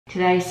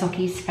Today,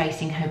 Sockie's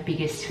facing her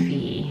biggest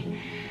fear.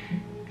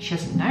 She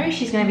doesn't know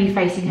she's going to be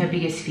facing her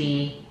biggest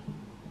fear,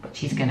 but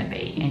she's going to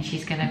be, and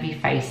she's going to be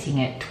facing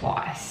it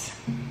twice.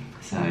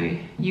 So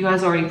you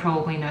guys already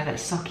probably know that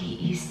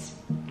Sockie is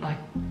like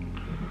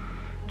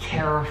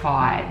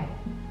terrified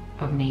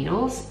of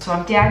needles. So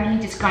I'm down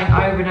here just going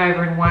over and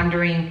over and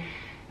wondering,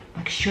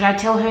 like, should I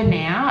tell her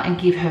now and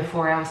give her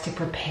 4 hours to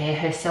prepare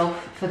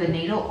herself for the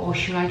needle, or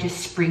should I just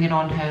spring it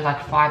on her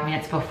like 5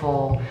 minutes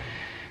before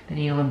the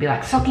needle and be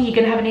like, Sockie, you're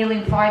gonna have a needle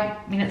in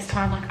 5 minutes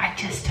time? Like, I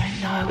just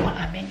don't know what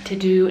I'm meant to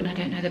do, and I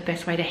don't know the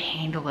best way to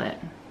handle it.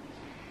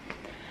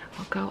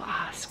 I'll go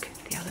ask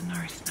the other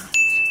Norris Nuts.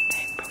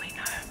 They probably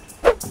know.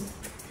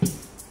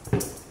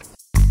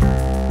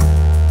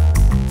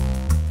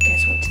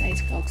 Guess what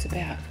today's vlog's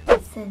about?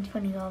 Sin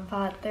 21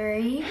 part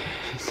 3.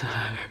 No.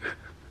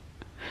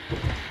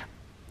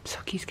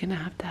 Sockie's gonna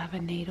have to have her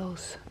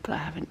needles, but I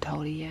haven't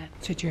told her yet.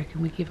 So do you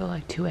reckon we give her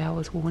like 2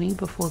 hours warning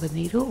before the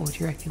needle, or do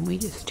you reckon we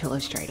just tell her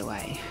straight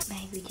away?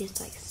 Maybe just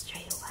like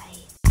straight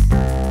away.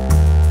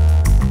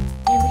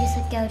 Maybe just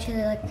like go to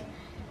the like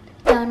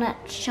donut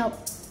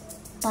shop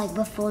like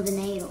before the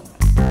needle.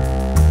 Can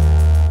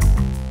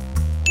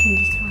you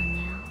just tell her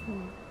now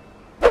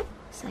or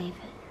save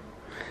it?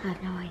 I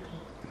have no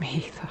idea.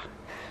 Me either.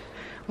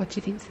 What do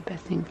you think's the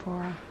best thing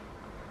for her?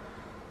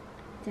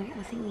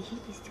 I think we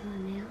should just tell her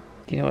now.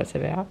 Do you know what it's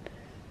about?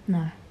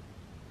 No.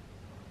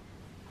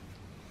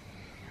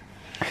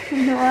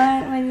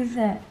 What is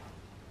that?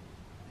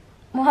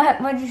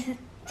 What is it?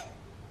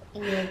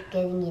 You're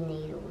getting your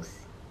needles.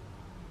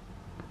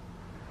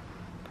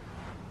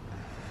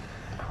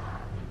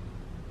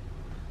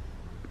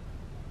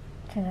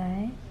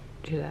 Today.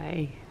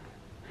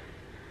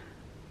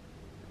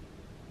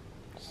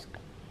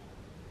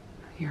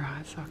 You're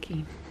right,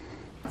 Sockie.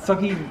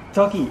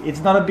 Sockie, it's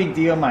not a big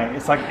deal, mate.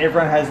 It's like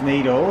everyone has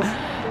needles.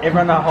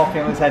 Everyone in our whole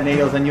family's had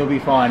needles, and you'll be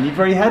fine. You've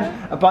already had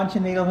a bunch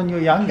of needles when you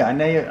were younger, and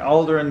now you're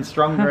older and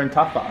stronger and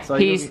tougher. So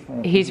he's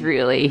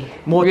really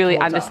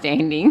tougher.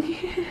 understanding.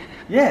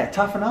 Yeah,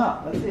 toughen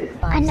up. That's it.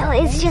 I know,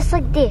 it's just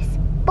like this.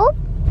 Boop.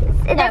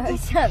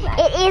 It's not that.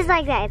 It is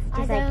like that. It's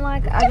just I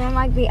don't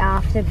like the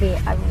after bit.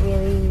 I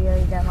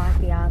really don't like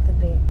the after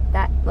bit.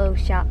 That little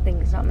sharp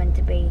thing is not meant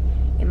to be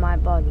in my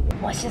body.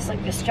 Well, it's just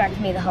like distract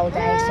me the whole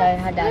day, so I don't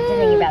have to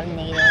think about the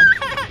needle.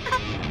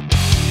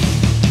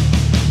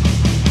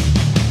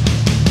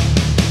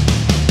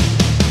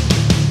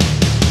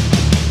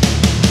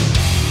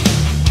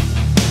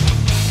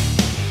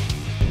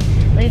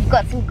 We've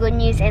got some good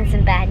news and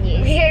some bad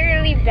news.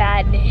 Really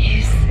bad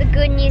news. The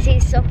good news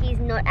is Sockie's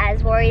not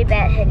as worried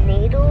about her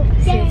needle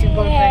since we've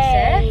gone for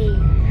a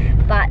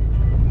surf. But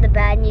the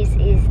bad news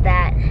is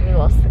that we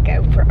lost the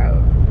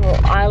GoPro. Well,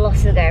 I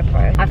lost the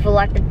GoPro. I feel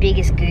like the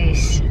biggest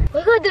goose.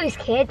 What we gotta do is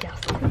care,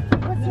 Justin.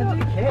 What's your...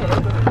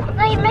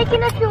 No, you're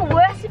making us feel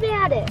worse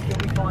about it.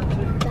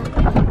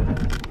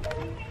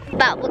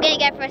 But we're gonna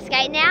go for a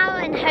skate now,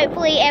 and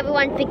hopefully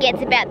everyone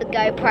forgets about the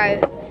GoPro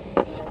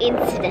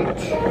incident.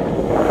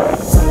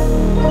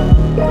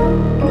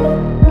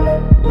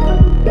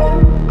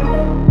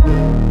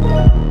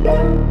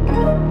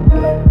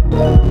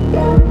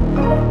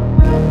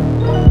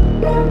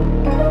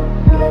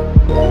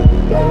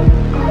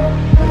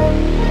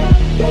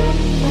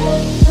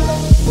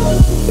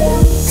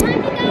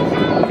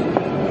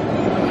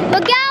 We're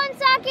going,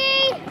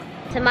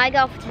 Sockie! So my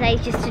goal for today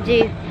is just to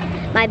do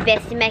my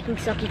best in making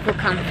Sockie feel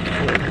comfortable.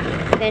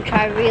 I'm going to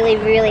try really,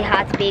 really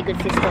hard to be a good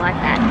sister like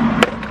that.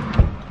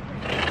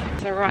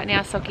 So right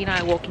now, Sockie and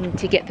I are walking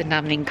to get the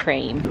numbing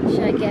cream.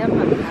 Should I get on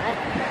my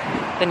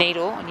butt? The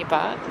needle on your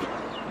butt?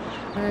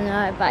 I don't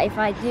know, but if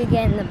I do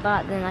get in the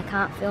butt, then I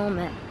can't film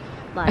it.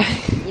 Like,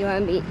 you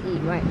won't really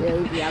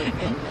be able to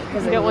film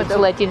it. You don't want the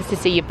legends to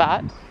see your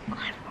butt? I'm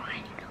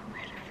writing a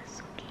letter for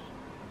Sockie.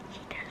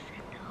 She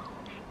doesn't know,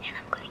 and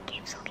I'm going to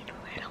give Sockie the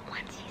letter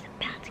once she's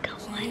about to go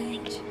on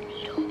and get the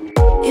needle.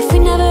 If we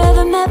never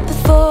ever met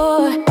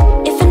before,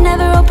 if I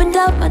never opened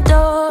up my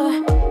door,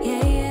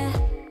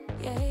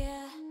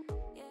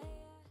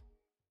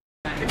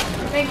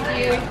 Thank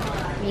you.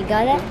 You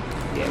got it?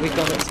 Yeah, we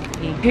got it,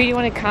 Sockie. Who do you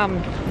want to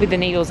come with the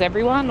needles?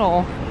 Everyone,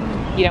 or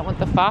you don't want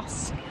the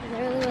fuss? I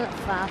don't really want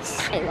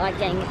fuss. I like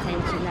getting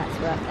attention, that's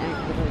what I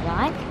don't really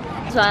like.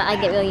 So I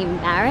get really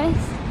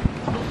embarrassed.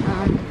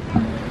 I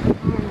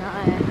don't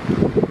know.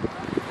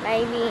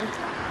 Maybe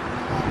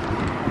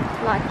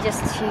like just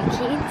 2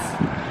 kids.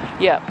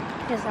 Yep.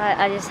 Because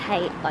I just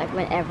hate like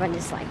when everyone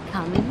just like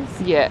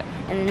comes. Yeah.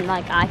 And then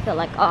like I feel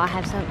like, oh, I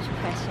have so much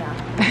pressure.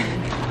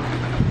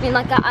 I mean,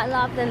 like I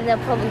love them, they'll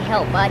probably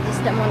help, but I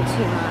just don't want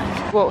too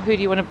much. Well, who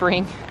do you want to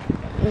bring?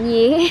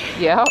 You?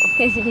 Yeah.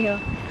 Because you're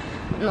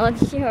not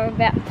sure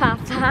about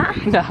Papa.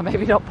 No,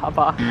 maybe not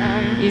Papa.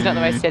 He's not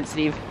the most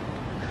sensitive.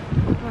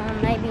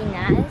 Maybe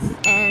Naz,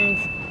 and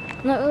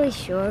I'm not really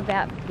sure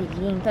about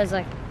Biggie, because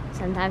like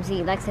sometimes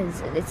he like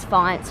says it's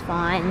fine, it's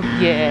fine.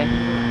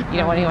 Yeah. You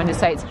don't want anyone to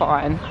say it's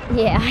fine.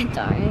 Yeah, I don't.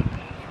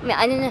 I mean,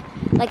 I don't know,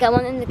 like I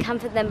want them to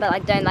comfort them, but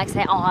like don't like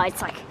say, oh,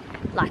 it's like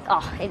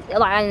oh,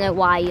 like I don't know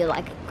why you're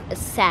like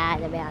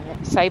sad about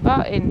it.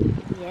 Sabre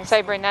and Yes.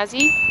 Sabre and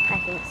Nazi, I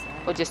think so.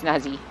 or just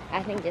Nazi?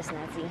 I think just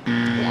Nazi.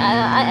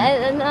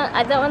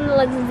 I don't want the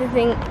legends to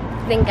think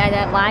I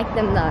don't like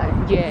them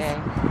though. Yeah.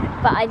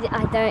 But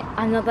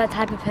I'm not that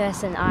type of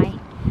person. I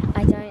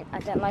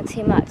don't like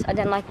too much. I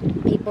don't like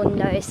people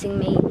noticing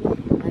me.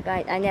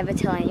 Like I never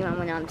tell anyone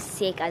when I'm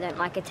sick. I don't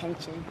like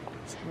attention.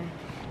 So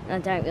I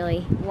don't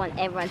really want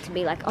everyone to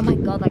be like, oh my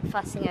god, like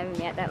fussing over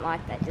me. I don't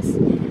like that. Just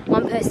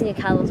one person who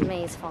cuddles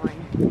me is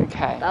fine.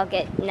 Okay. But I'll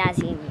get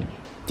Nazi in you.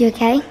 You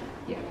okay?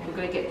 Yeah, we're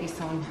gonna get this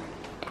on.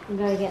 I'm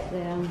gonna get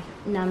the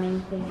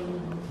numbing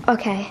thing.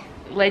 Okay.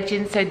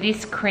 Legend, so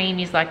this cream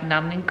is like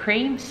numbing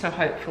cream, so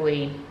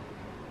hopefully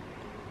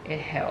it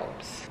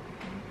helps.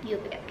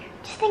 You'll be okay.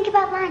 Just think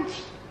about lunch.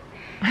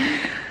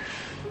 I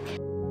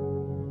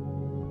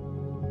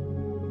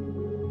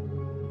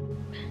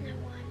don't know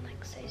why I'm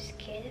like so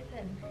scared of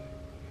him.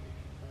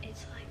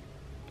 It's like,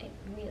 it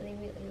really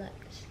like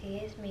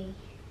scares me.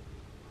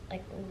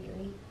 Like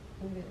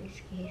really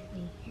scares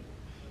me.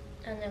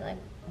 I don't know like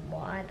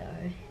why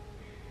though.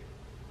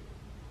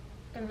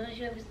 I'm not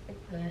sure if it's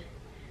like the,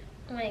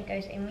 when it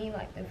goes in me,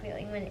 like the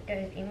feeling when it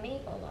goes in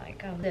me, or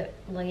like the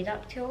lead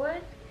up to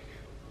it,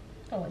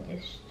 or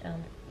just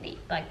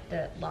like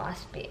the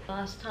last bit.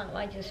 Last time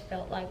I just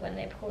felt like when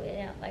they pulled it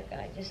out, like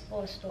I just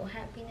lost all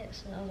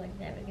happiness and I was like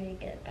never gonna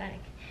get it back.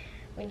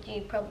 Which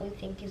you probably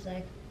think is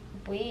like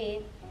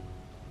weird,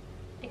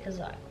 because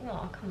like,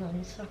 oh come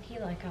on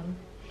Sockie, like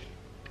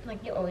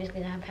you're always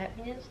gonna have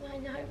happiness. I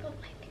know, but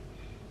like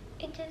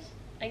it just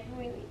like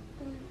really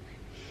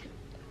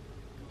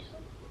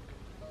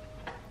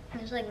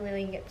just like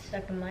really gets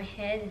stuck in my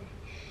head.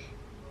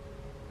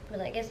 But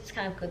I guess it's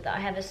kind of good that I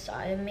have a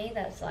side of me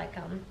that's like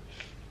a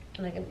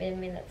bit of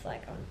me that's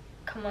like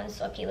come on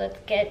Sockie, let's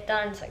get it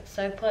done. It's like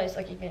so close,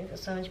 like you're gonna feel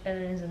so much better.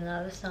 And there's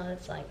another side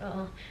that's like,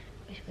 oh,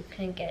 wish we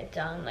couldn't get it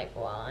done, like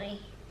why? I'm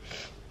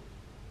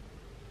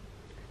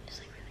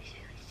just like really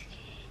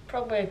scared.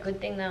 Probably a good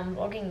thing that I'm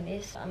vlogging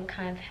this. I'm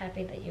kind of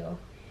happy that you're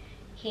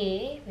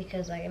here,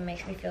 because like it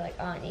makes me feel like,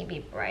 oh, I need to be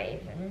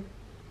brave, and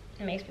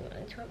it makes me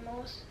want to do it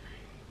more. So.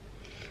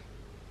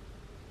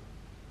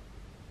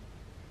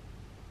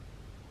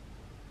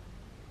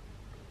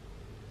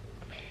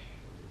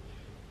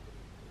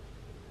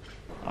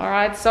 All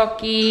right,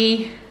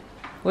 Sockie,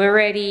 we're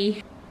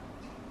ready.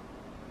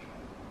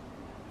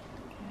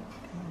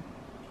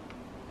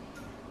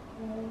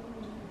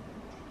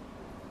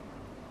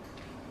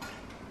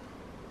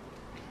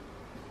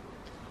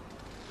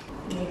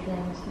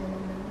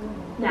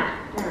 No,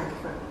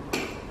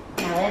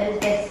 that is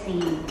best for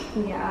you.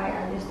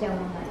 Yeah, I just don't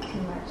want like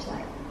too much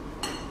like.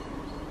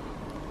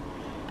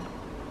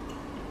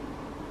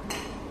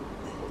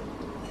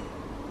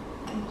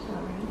 I'm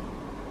sorry.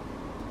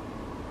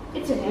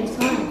 It's okay, it's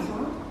fine, it's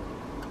fine.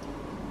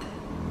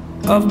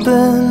 I've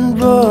been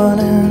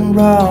running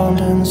round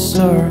in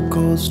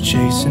circles,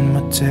 chasing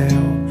my tail.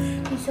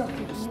 Hey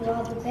Sockie, you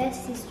are the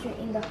best sister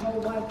in the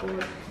whole wide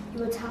world.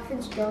 You are tough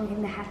and strong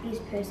and the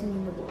happiest person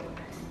in the world.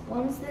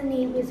 Once the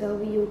need was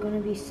over, you were going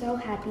to be so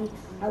happy.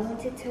 I want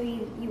to tell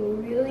you, you were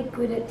really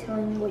good at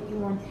telling me what you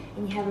want,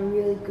 and you have a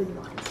really good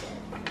mindset.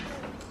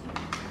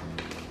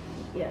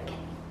 You're okay.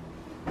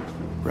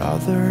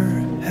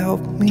 Brother,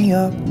 help me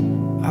up,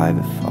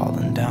 I've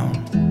fallen down.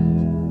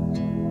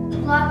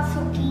 What,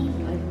 Sockie?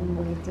 I'm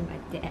going to my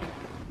dad.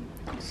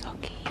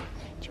 Sockie,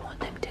 do you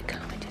want them to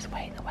come and just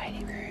wait in the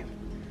waiting room?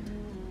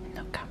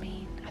 Not come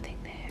in. I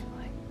think they're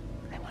like,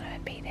 they want to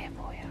be there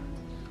for you.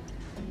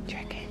 Do you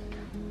reckon?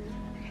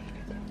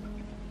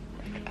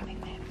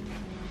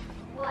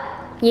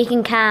 You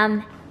can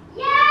come.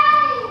 Yay!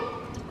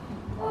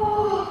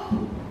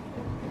 Oh.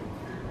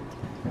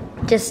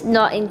 Just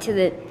not into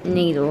the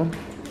needle,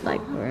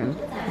 like room.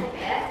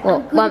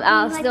 Well,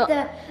 I'll like still.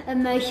 the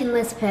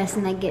emotionless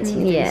person that gets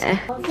you. Yeah.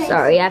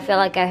 Sorry, I feel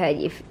like I hurt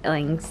your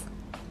feelings.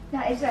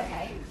 No, it's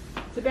okay.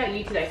 It's about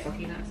you today,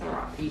 Sockie. That's all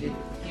right for you to, you know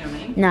what I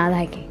mean? No,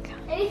 they can come.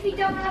 And if you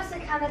don't want us to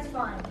come, it's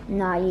fine.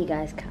 No, you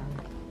guys come.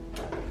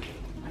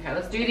 Okay,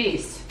 let's do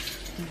this.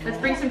 Let's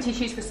bring some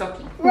tissues for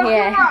Sockie.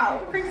 Yeah.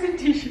 Bring some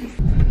tissues.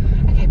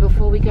 Okay,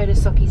 before we go to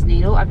Sockie's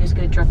needle, I'm just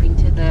going to drop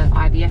into the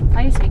IVF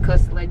place,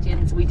 because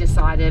Legends, we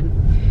decided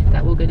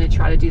that we're going to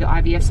try to do the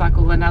IVF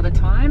cycle another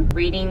time.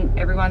 Reading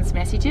everyone's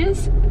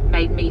messages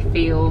made me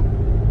feel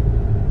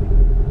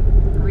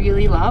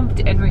really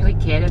loved and really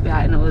cared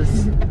about, and it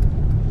was,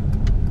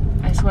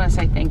 I just want to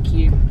say thank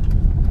you.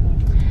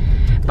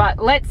 But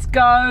let's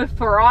go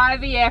for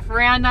IVF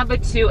round number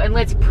 2, and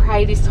let's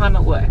pray this time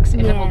it works,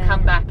 and then we'll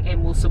come back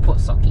and we'll support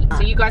Sockie.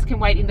 So you guys can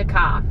wait in the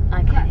car.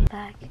 Okay.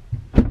 Back.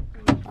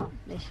 Oh,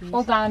 there she is.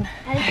 All done.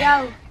 How'd it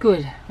go?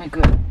 Good, we're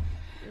good.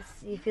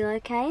 You feel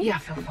okay? Yeah, I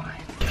feel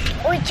fine.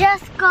 We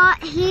just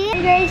got here.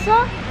 You ready,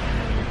 Sock?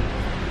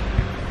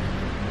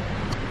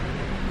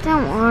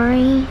 Don't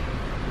worry.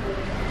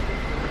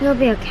 You'll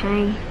be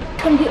okay.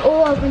 It's going to be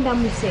all over and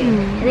done with soon.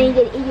 And then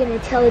you're going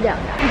to tell her down.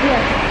 You'll be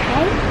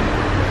okay?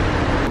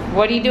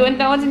 What are you doing?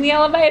 No one's in the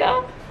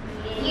elevator?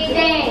 You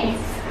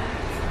dance.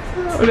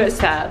 What about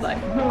sad? Like,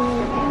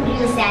 You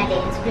just sad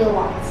dance, real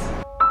ones.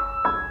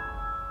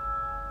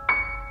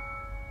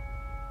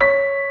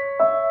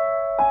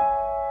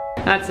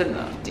 That's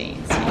enough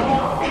dancing.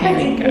 Here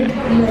we go.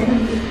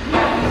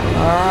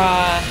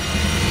 Alright.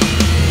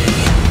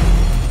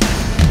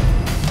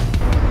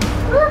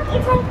 Look,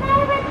 it's my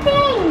favorite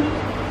thing.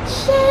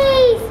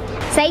 Cheese.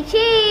 Say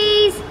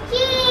cheese.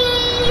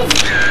 Cheese.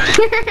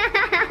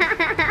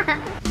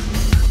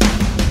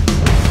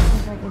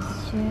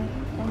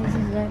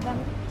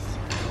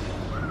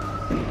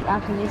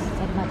 After this is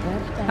like my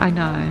birthday. I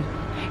know.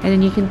 And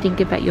then you can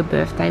think about your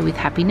birthday with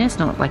happiness,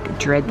 not like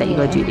dread that you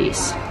gotta do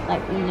this.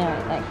 Like, you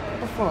know, like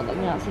before, like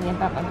when I was thinking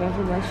about my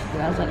birthday worship,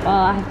 I was like, oh,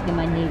 I have to get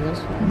my needles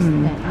first.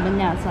 But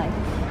now it's like,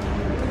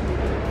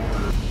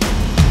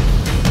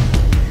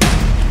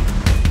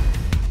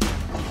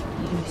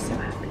 You're gonna be so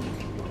happy.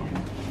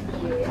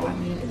 Okay? 5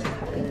 minutes of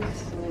happiness.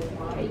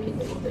 Okay, you can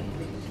do it.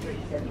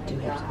 You do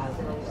have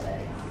happiness.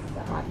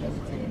 5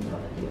 minutes in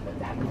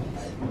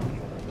happiness.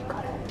 You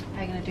got it.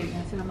 Are you going to do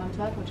this in a mum's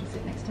lap or just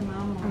sit next to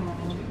mum? Or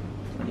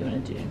What do you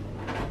want to do? You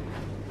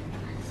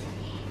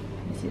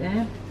sit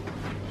there?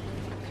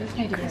 just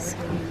need to get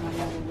everything in my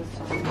mum this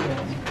time. Do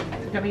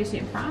you want me to sit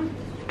in front?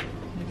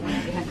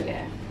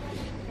 Yeah.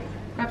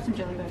 Grab some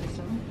jelly babies,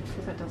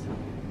 because that does help.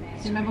 Do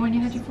you remember when you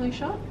had your flu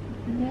shot?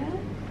 Yeah.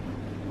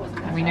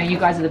 And we know you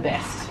guys are the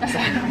best. So.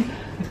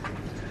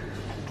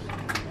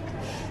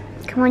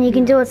 come on, you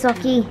can do it,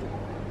 Sockie.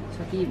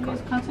 So you've got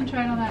Just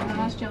concentrate on that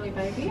nice jelly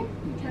baby.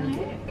 okay.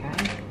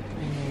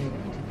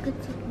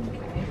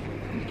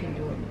 You can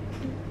do it.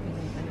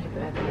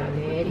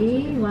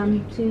 Ready?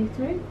 1, 2,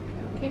 3.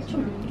 Keep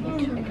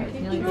trying. Okay, it's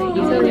nearly there.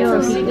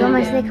 You're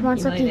almost there. Come on,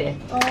 You're nearly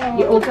Sockie. there.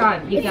 You're all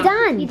done. You're It's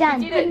done. You're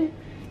done. You did it.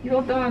 You're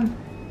all done.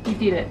 You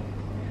did it.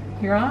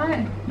 You're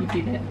right. You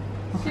did it.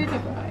 Super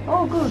bright.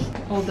 Oh, good.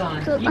 All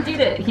done. You did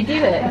it. You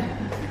did it.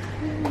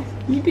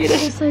 You did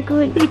it. It's so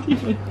good.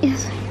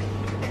 Yes.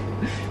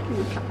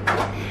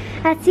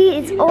 That's it.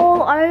 It's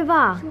all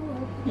over.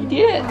 You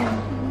did it. You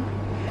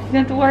don't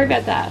have to worry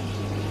about that.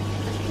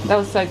 That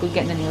was so good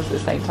getting the nails at the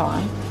same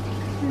time.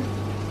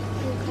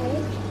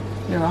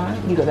 You're right.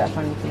 You got that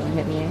funny feeling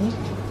at the end.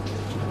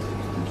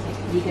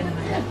 Okay. You're gonna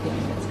have that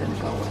feeling that's gonna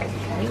go away.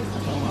 Okay. It's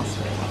like a last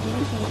word.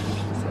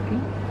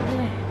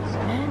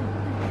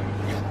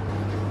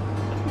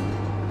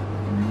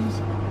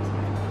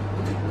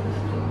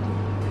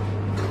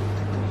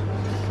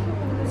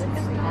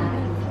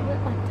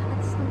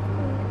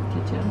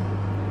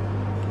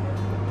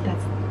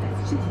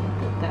 That's just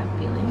that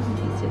feeling.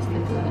 It's just the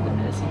feeling of the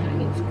nursing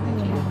home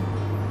inside you.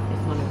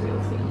 It's not a real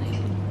feeling.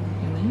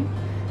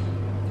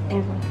 You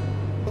know?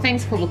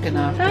 Thanks for looking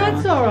after.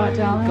 That's alright,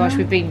 darling. Gosh,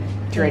 we've been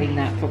dreading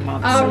that for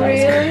months. Oh, so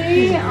that's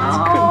really?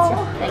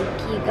 Oh.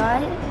 Thank you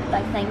guys.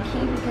 Like, thank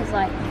you because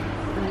like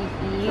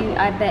you,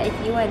 I bet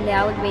if you weren't there,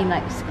 I would have been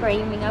like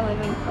screaming. I would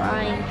have been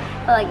crying.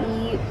 But like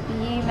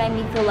you made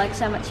me feel like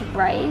so much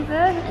braver,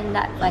 and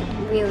that like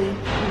really,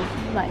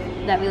 like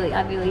that really,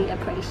 I really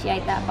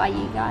appreciate that by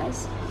you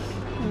guys.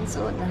 And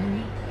so.